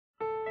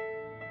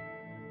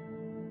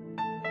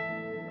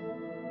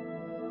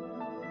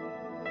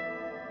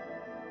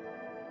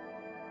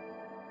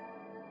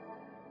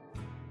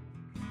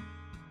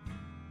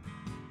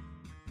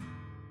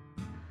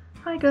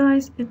Hi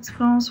guys, it's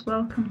France.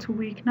 Welcome to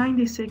week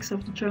 96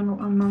 of the Journal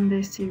on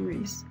Monday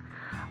series.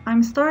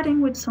 I'm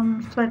starting with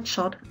some flat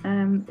shot,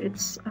 and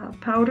it's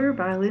powder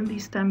by Lindy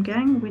Stem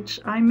Gang, which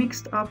I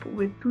mixed up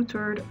with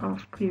 2/3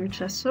 of clear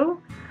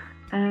gesso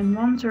and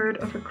 1/3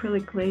 of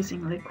acrylic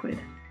glazing liquid.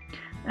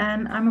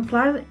 And I'm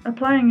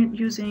applying it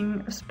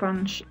using a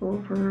sponge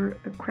over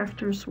a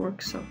crafter's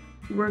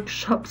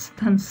workshop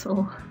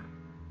stencil.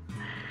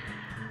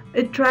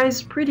 It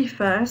dries pretty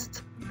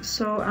fast,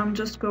 so I'm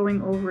just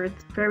going over it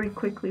very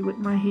quickly with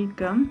my heat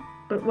gun.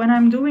 But when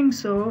I'm doing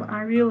so,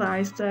 I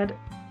realized that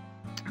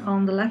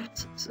on the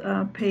left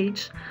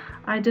page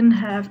I didn't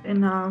have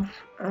enough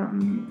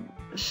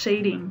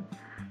shading,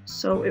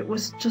 so it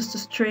was just a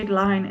straight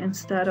line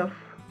instead of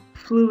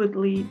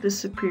fluidly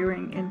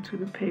disappearing into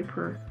the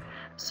paper.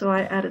 So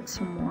I added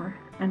some more,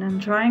 and I'm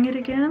drying it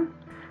again,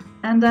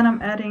 and then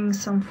I'm adding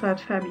some flat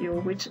Fabio,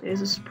 which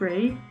is a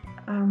spray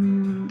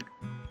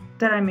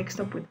that I mixed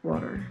up with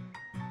water.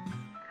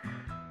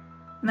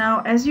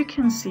 Now, as you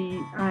can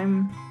see,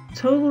 I'm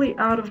totally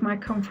out of my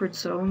comfort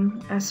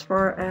zone as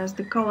far as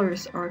the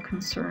colors are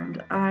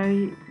concerned.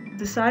 I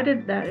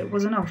decided that it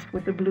was enough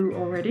with the blue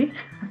already.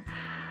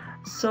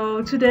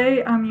 So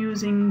today I'm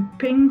using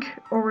pink,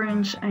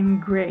 orange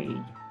and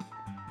gray.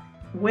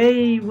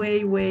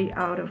 Way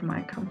out of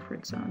my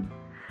comfort zone.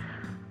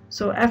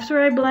 So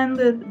after I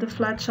blended the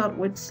flat shot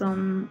with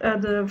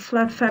the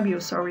flat Fabio,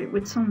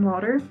 with some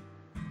water,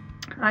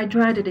 I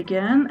dried it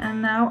again,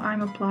 and now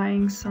I'm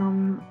applying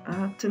some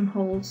Tim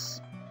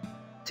Holtz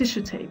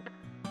tissue tape.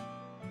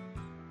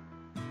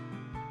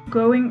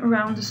 Going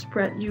around the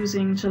spread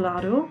using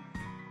gelato,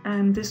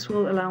 and this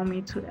will allow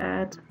me to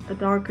add a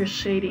darker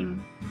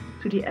shading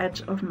to the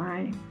edge of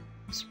my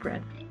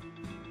spread.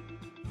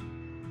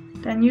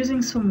 Then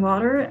using some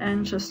water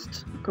and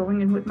just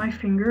going in with my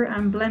finger,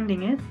 I'm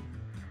blending it,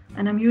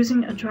 and I'm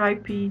using a dry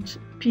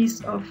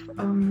piece of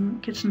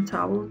kitchen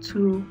towel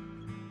to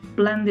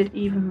blend it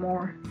even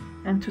more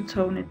and to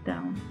tone it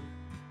down.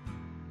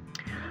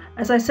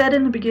 As I said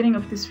in the beginning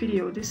of this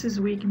video, this is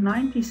week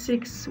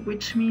 96,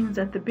 which means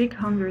that the big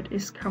 100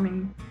 is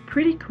coming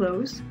pretty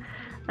close,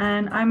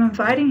 and I'm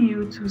inviting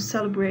you to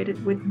celebrate it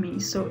with me.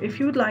 So if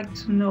you would like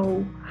to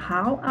know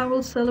how I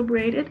will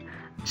celebrate it,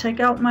 check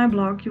out my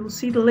blog. You will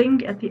see the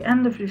link at the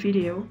end of the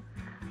video,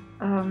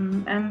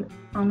 and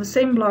on the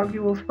same blog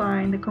you will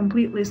find the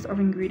complete list of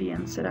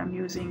ingredients that I'm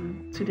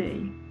using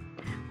today,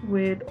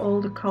 with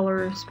all the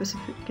color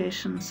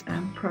specifications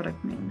and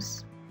product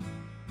names.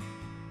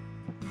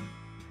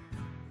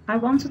 I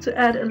wanted to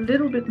add a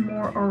little bit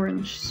more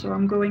orange, so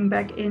I'm going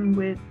back in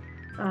with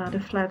the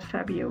flat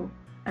Fabio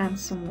and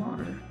some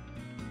water.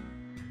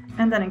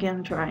 And then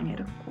again drying it,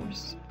 of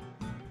course.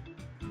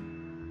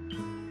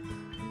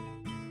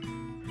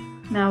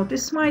 Now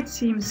this might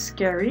seem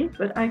scary,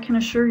 but I can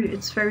assure you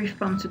it's very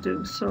fun to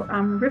do. So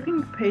I'm ripping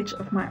the page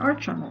of my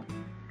art journal.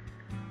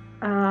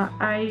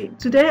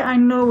 Today I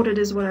know that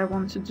is what I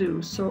want to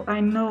do, so I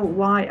know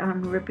why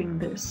I'm ripping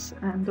this,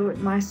 and though it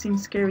might seem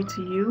scary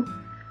to you,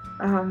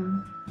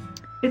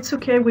 it's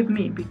okay with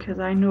me because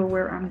I know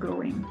where I'm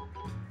going.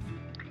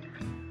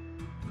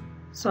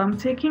 So I'm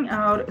taking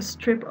out a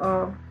strip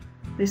of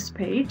this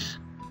page,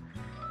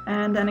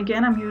 and then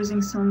again I'm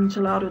using some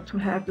gelato to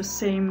have the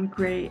same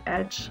gray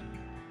edge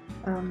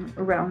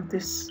around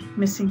this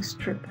missing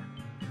strip.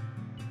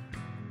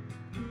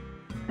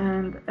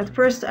 And at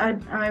first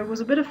I was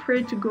a bit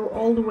afraid to go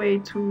all the way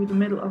to the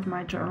middle of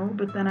my journal,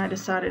 but then I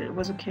decided it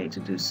was okay to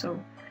do so.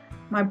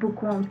 My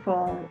book won't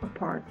fall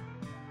apart.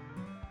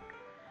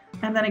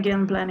 And then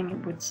again blending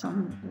it with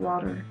some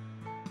water.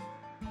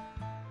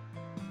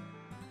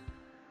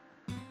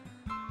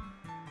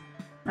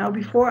 Now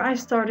before I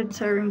started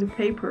tearing the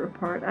paper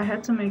apart, I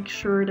had to make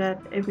sure that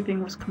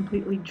everything was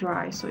completely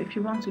dry. So if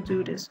you want to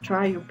do this,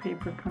 dry your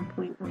paper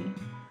completely.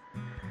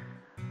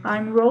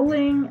 I'm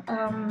rolling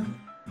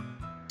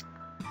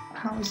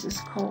how is this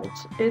called?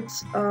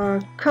 It's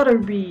cutter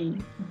bee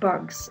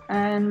bugs,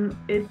 and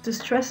it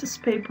distresses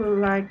paper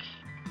like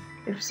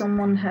if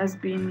someone has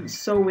been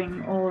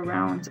sewing all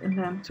around and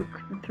then took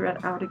the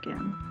thread out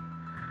again.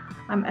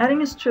 I'm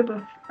adding a strip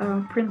of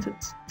printed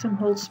Tim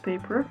Holtz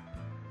paper,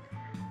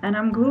 and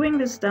I'm gluing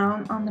this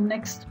down on the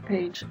next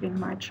page in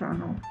my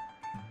journal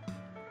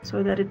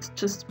so that it's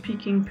just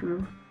peeking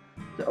through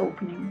the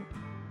opening.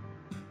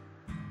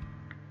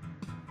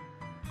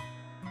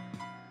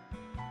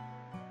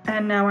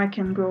 And now I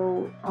can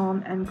go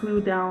on and glue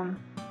down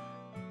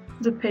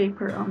the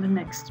paper on the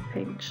next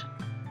page.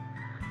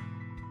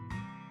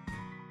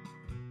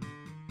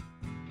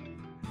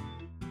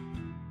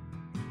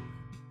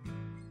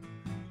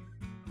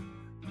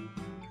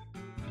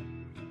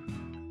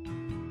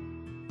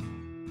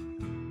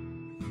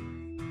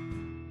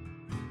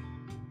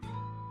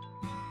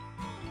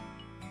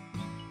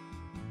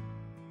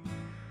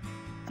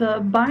 The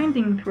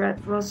binding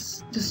thread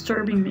was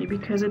disturbing me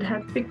because it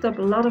had picked up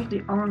a lot of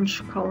the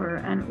orange color,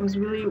 and it was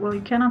really, well,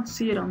 you cannot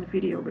see it on the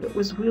video, but it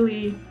was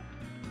really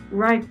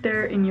right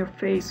there in your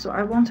face, so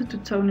I wanted to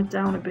tone it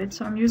down a bit.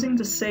 So I'm using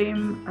the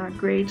same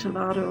gray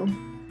gelato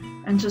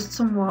and just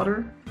some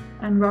water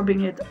and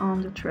rubbing it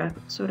on the thread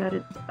so that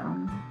it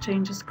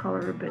changes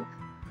color a bit.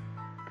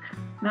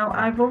 Now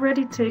I've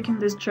already taken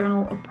this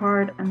journal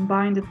apart and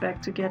bind it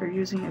back together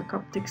using a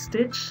Coptic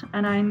stitch,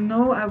 and I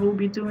know I will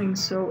be doing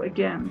so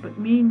again, but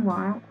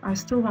meanwhile I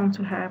still want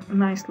to have a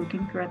nice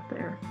looking thread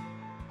there.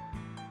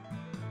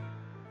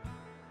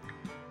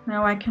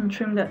 Now I can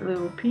trim that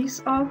little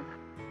piece off.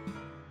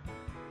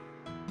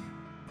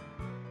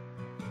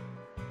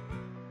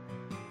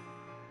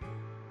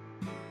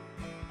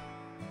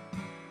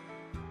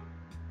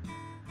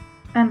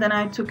 And then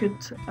I took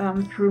it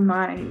through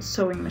my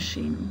sewing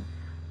machine.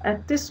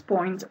 At this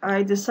point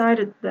I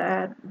decided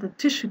that the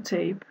tissue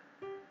tape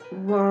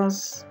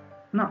was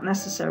not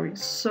necessary,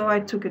 so I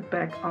took it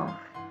back off.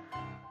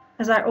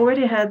 As I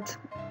already had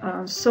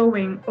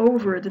sewing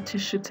over the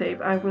tissue tape,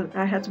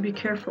 I had to be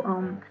careful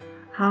on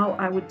how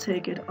I would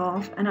take it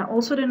off, and I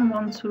also didn't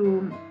want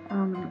to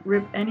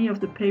rip any of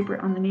the paper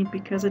underneath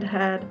because it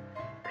had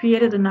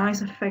created a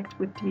nice effect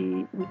with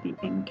the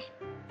ink.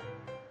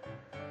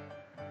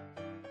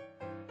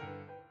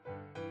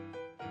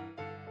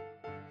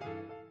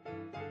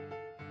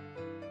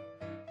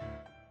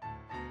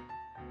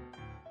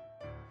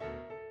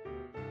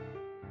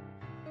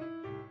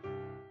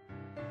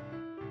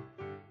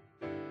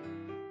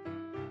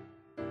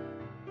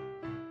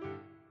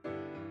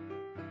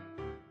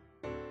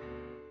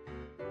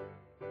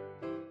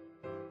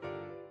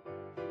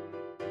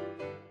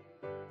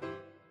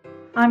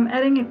 I'm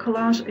adding a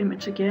collage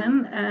image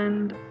again,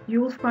 and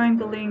you will find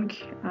the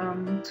link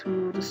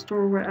to the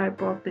store where I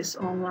bought this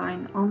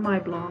online on my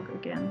blog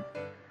again.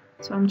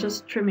 So I'm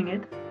just trimming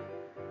it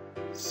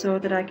so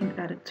that I can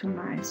add it to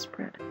my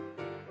spread.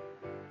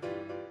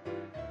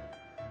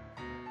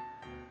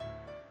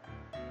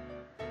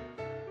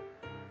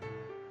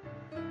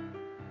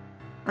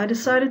 I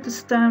decided to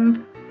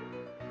stamp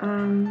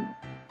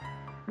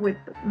with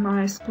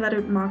my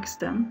splattered mark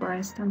stamp by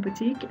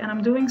Stampatique, and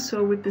I'm doing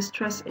so with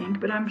distress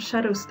ink, but I'm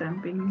shadow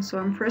stamping, so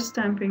I'm first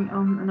stamping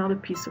on another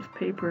piece of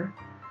paper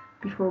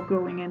before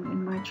going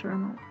in my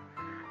journal.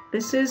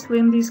 This is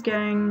Lindy's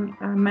Gang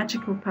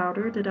magical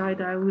powder that I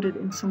diluted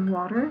in some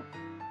water,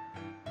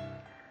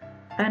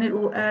 and it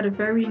will add a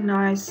very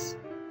nice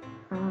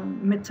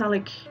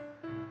metallic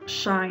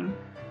shine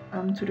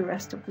to the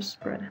rest of the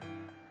spread.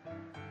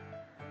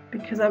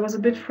 Because I was a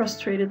bit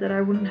frustrated that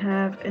I wouldn't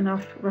have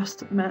enough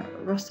rusted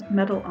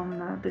metal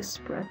on this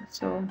spread,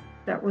 so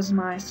that was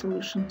my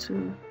solution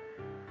to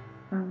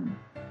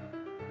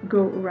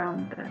go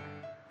around that.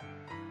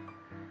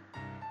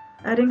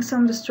 Adding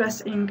some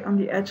distress ink on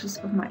the edges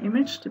of my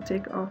image to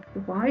take off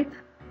the white,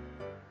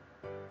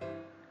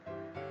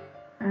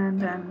 and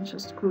then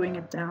just gluing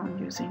it down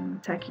using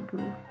tacky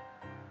glue.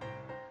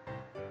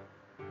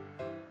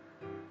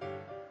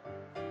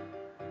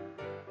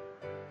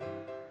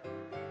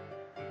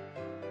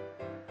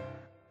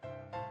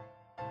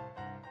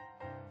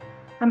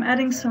 I'm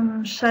adding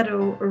some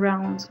shadow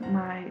around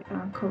my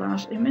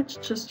collage image,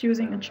 just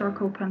using a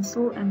charcoal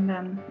pencil and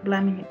then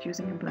blending it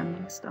using a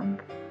blending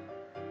stump.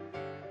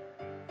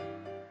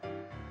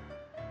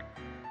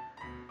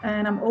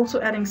 And I'm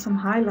also adding some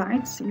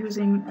highlights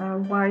using a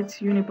white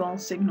Uniball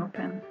Signal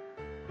pen.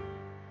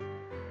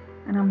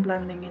 And I'm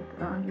blending it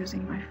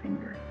using my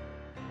finger.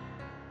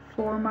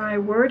 For my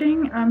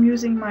wording, I'm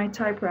using my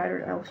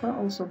typewriter Alpha,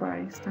 also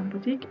by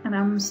Stampatique, and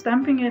I'm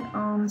stamping it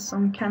on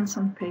some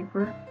Canson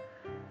paper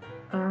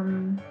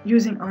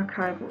using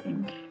archival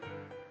ink.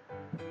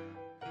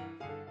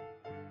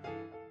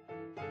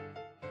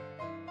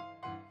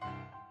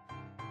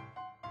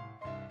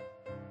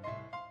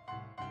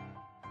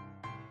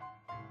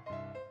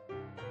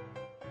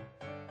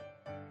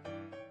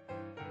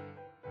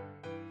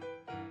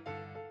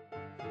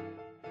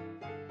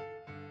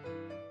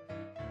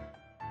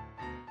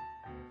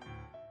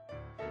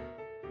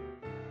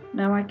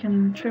 Now I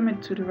can trim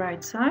it to the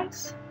right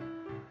size.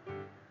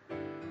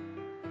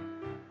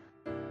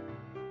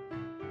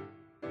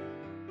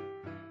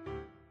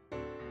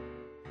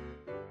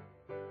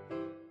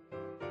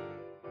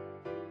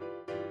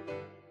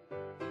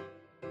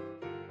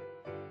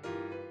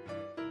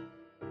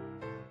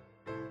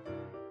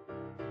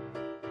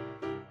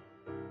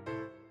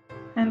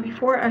 And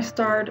before I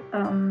start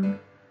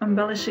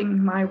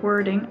embellishing my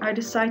wording, I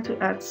decide to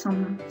add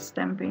some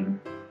stamping.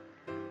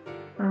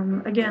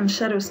 Again,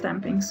 shadow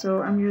stamping,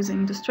 so I'm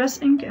using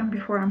distress ink, and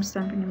before I'm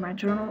stamping in my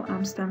journal,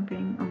 I'm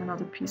stamping on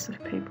another piece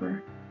of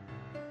paper.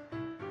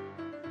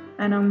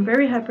 And I'm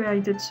very happy I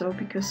did so,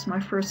 because my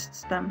first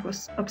stamp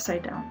was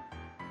upside down.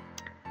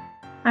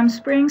 I'm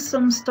spraying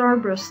some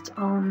Starburst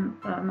on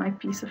my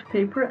piece of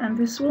paper, and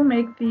this will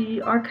make the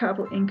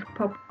archival ink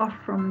pop off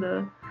from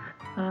the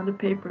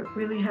paper. It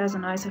really has a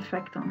nice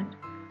effect on it.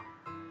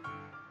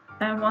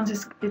 And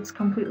once it's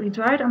completely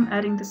dried, I'm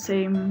adding the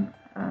same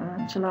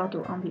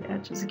gelato on the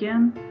edges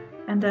again,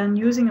 and then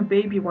using a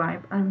baby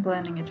wipe, I'm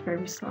blending it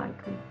very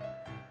slightly.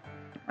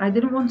 I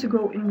didn't want to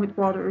go in with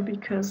water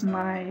because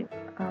my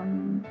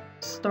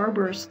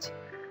Starburst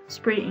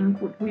spray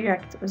ink would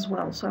react as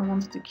well, so I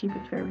wanted to keep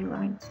it very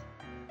light.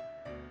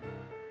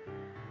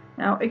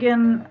 Now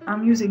again,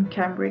 I'm using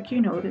cambric.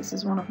 You know, this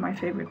is one of my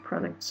favorite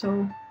products,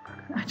 so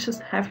I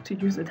just have to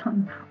use it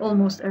on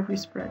almost every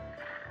spread.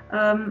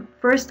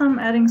 First I'm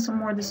adding some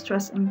more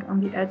distress ink on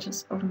the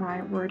edges of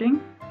my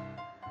wording,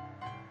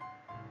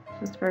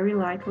 just very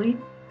lightly,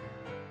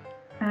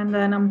 and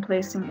then I'm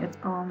placing it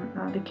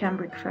on the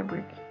cambric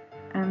fabric.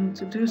 And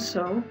to do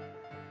so,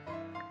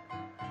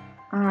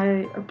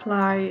 I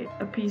apply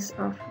a piece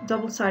of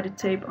double-sided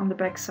tape on the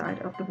back side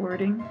of the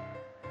wording,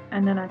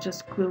 and then I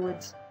just glue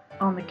it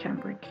on the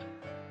cambric.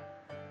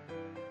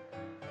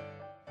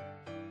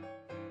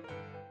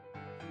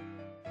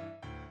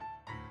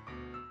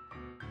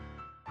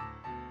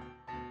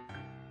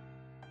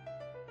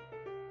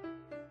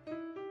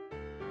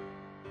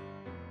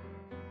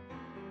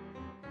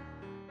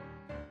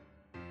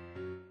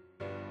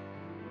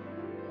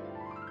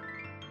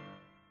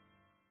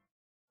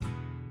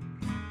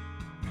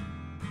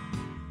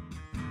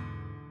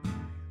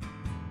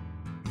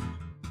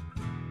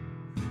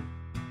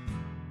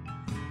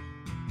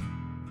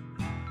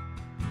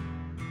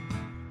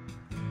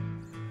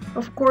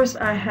 Of course,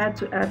 I had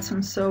to add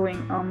some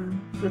sewing on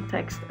the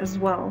text as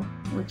well,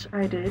 which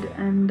I did,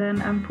 and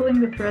then I'm pulling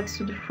the threads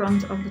to the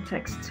front of the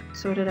text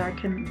so that I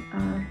can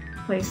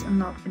place a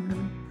knot in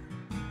them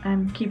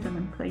and keep them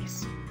in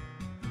place.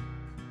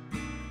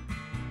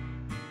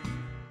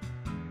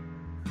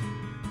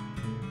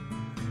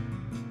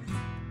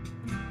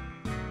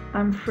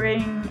 I'm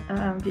fraying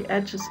the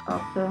edges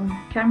of the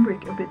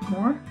cambric a bit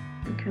more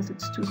because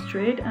it's too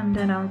straight, and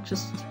then I'll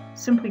just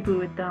simply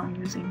glue it down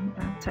using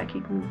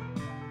tacky glue.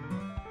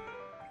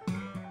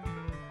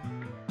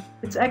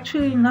 It's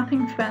actually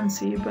nothing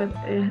fancy, but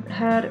it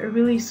had a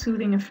really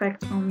soothing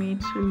effect on me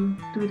to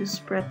do this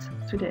spread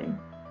today.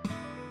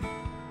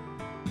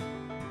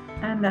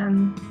 And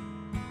then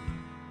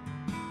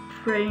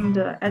fraying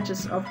the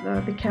edges of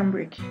the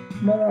cambric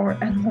more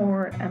and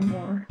more and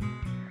more.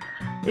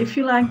 If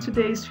you liked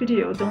today's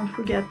video, don't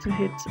forget to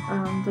hit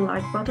the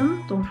like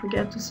button. Don't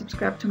forget to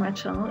subscribe to my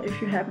channel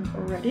if you haven't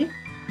already.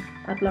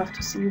 I'd love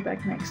to see you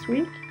back next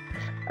week.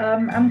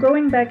 I'm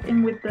going back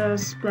in with the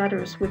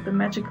splatters, with the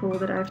magical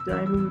that I've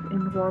diluted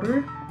in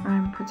water.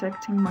 I'm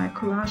protecting my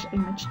collage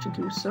image to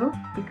do so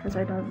because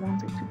I don't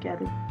want it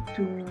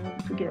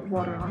to get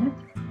water on it.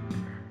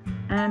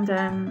 And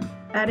then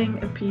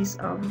adding a piece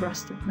of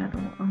rusted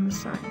metal on the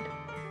side.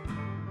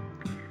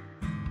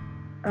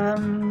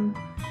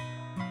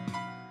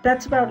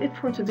 That's about it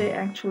for today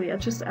actually. I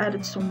just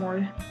added some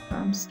more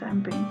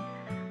stamping.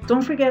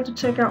 Don't forget to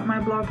check out my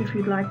blog if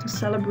you'd like to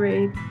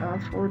celebrate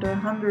for the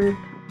 100th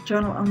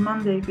Journal on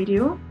Monday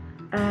video,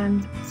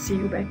 and see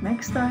you back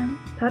next time.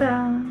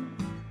 Ta-da!